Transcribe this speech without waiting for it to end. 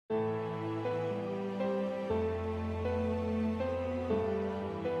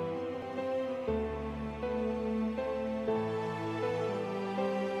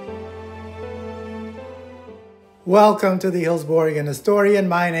Welcome to the Hillsborough Historian.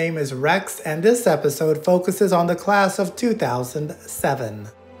 My name is Rex, and this episode focuses on the class of 2007.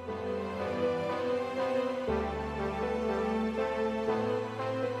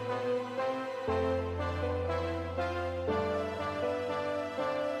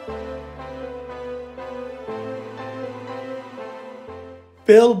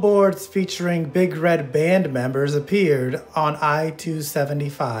 Billboards featuring Big Red Band members appeared on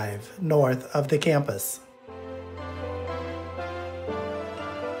I-275 north of the campus.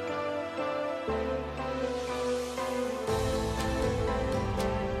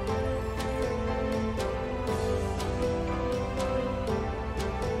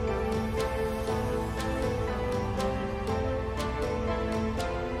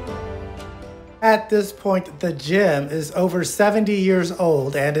 At this point, the gym is over 70 years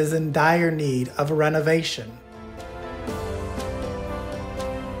old and is in dire need of a renovation.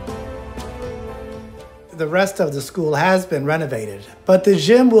 The rest of the school has been renovated, but the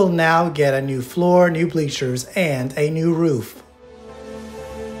gym will now get a new floor, new bleachers, and a new roof.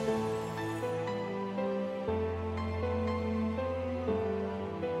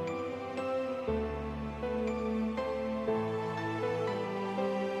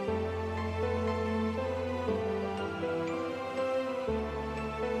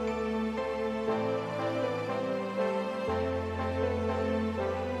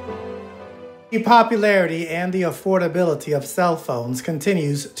 The popularity and the affordability of cell phones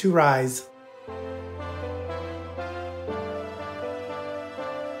continues to rise.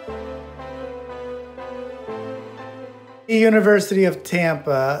 The University of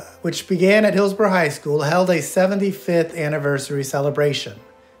Tampa, which began at Hillsborough High School, held a 75th anniversary celebration.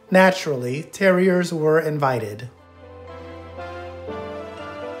 Naturally, Terriers were invited.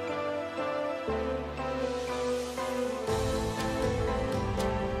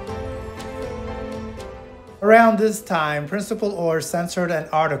 Around this time, Principal Orr censored an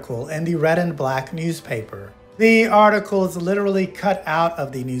article in the Red and Black newspaper. The article is literally cut out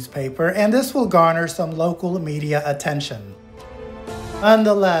of the newspaper, and this will garner some local media attention.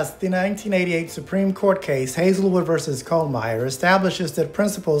 Nonetheless, the 1988 Supreme Court case Hazelwood v. Kohlmeyer establishes that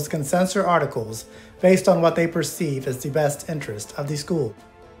principals can censor articles based on what they perceive as the best interest of the school.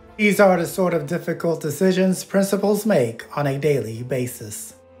 These are the sort of difficult decisions principals make on a daily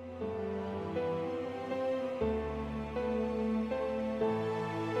basis.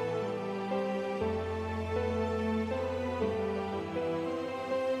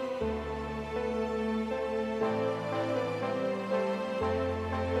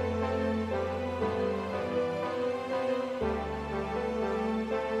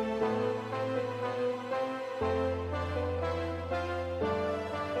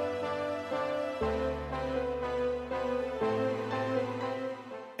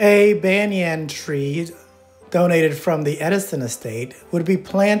 A banyan tree donated from the Edison estate would be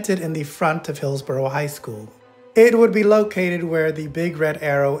planted in the front of Hillsborough High School. It would be located where the big red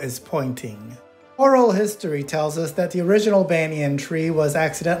arrow is pointing. Oral history tells us that the original banyan tree was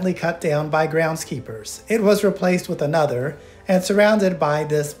accidentally cut down by groundskeepers. It was replaced with another and surrounded by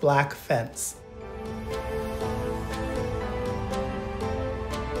this black fence.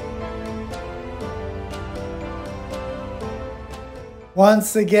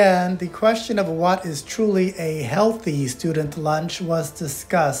 Once again, the question of what is truly a healthy student lunch was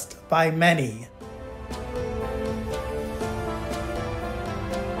discussed by many.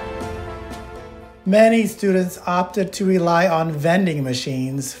 Many students opted to rely on vending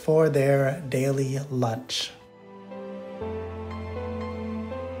machines for their daily lunch.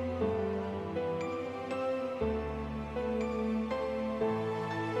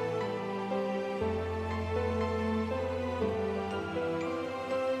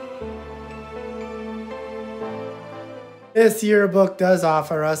 This yearbook does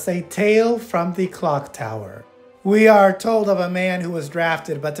offer us a tale from the clock tower. We are told of a man who was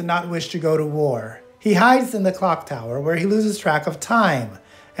drafted but did not wish to go to war. He hides in the clock tower where he loses track of time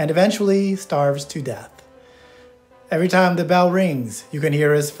and eventually starves to death. Every time the bell rings, you can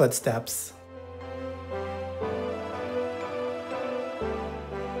hear his footsteps.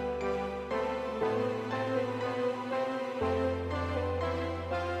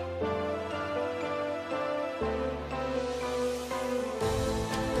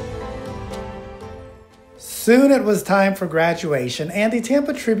 Soon it was time for graduation, and the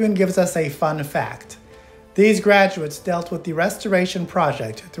Tampa Tribune gives us a fun fact. These graduates dealt with the restoration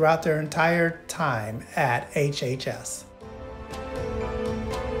project throughout their entire time at HHS.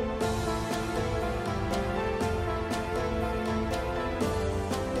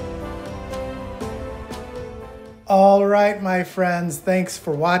 All Alright, my friends, thanks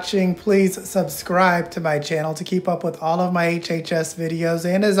for watching. Please subscribe to my channel to keep up with all of my HHS videos.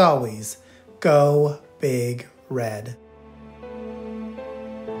 And as always, go Big Red.